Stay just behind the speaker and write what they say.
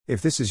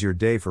If this is your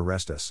day for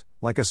rest us,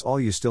 like us all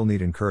you still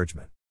need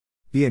encouragement.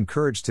 Be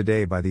encouraged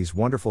today by these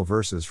wonderful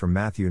verses from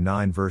Matthew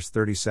 9 verse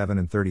 37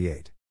 and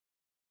 38.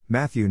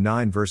 Matthew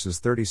 9 verses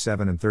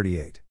 37 and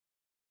 38.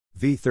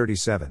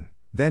 v37,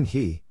 Then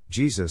he,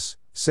 Jesus,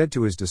 said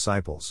to his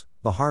disciples,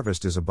 The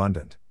harvest is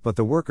abundant, but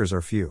the workers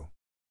are few.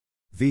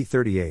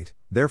 v38,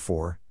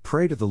 Therefore,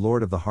 pray to the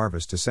Lord of the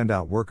harvest to send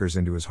out workers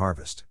into his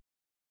harvest.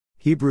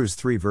 Hebrews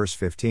 3 verse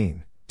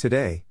 15,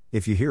 Today,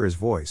 if you hear his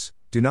voice,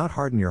 do not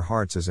harden your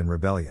hearts as in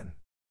rebellion.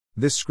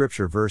 This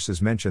scripture verse is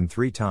mentioned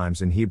 3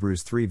 times in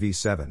Hebrews 3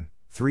 v7,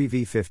 3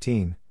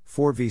 v15,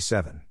 4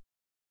 v7.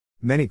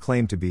 Many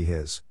claim to be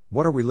his.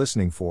 What are we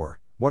listening for?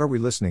 What are we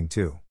listening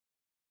to?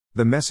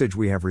 The message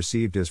we have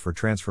received is for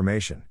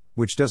transformation,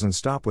 which doesn't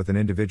stop with an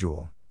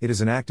individual. It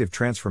is an active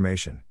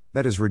transformation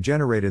that is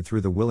regenerated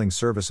through the willing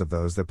service of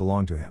those that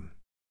belong to him.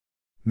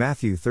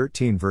 Matthew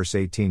 13 verse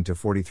 18 to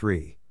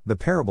 43, The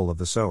parable of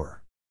the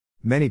sower.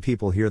 Many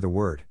people hear the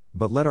word,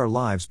 but let our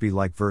lives be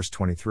like verse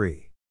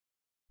 23.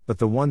 But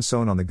the one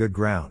sown on the good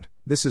ground,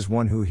 this is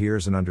one who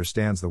hears and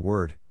understands the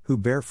word, who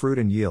bear fruit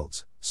and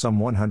yields, some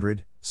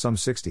 100, some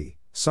 60,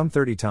 some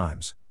 30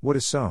 times, what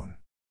is sown.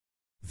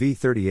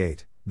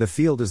 v38, The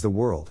field is the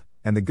world,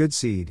 and the good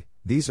seed,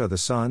 these are the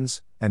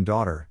sons, and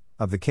daughter,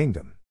 of the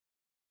kingdom.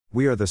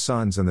 We are the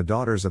sons and the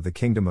daughters of the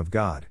kingdom of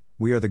God,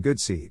 we are the good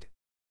seed.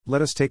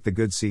 Let us take the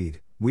good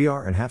seed, we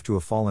are and have to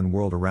a fallen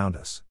world around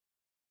us.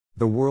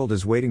 The world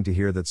is waiting to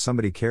hear that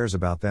somebody cares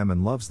about them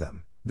and loves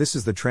them. This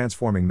is the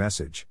transforming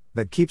message,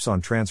 that keeps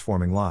on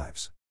transforming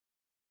lives.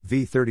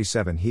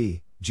 v37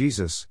 He,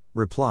 Jesus,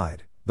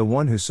 replied, The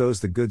one who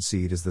sows the good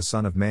seed is the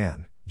Son of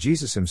Man,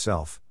 Jesus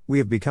himself. We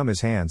have become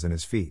his hands and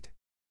his feet.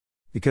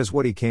 Because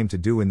what he came to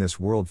do in this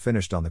world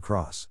finished on the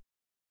cross.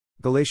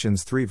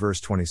 Galatians 3 verse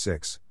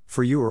 26,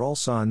 For you are all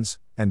sons,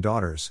 and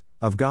daughters,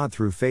 of God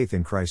through faith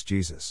in Christ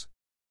Jesus.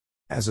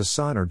 As a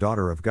son or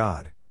daughter of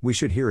God, we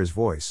should hear his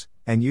voice,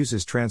 and use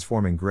his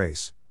transforming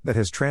grace, that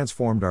has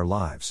transformed our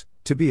lives,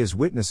 to be his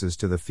witnesses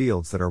to the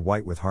fields that are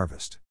white with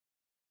harvest.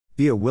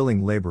 Be a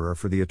willing laborer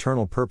for the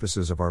eternal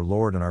purposes of our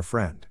Lord and our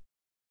friend.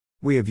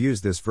 We have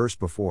used this verse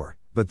before,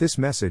 but this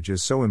message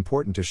is so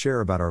important to share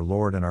about our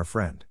Lord and our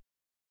friend.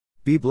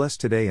 Be blessed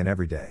today and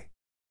every day.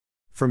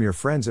 From your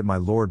friends at My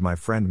Lord My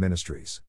Friend Ministries.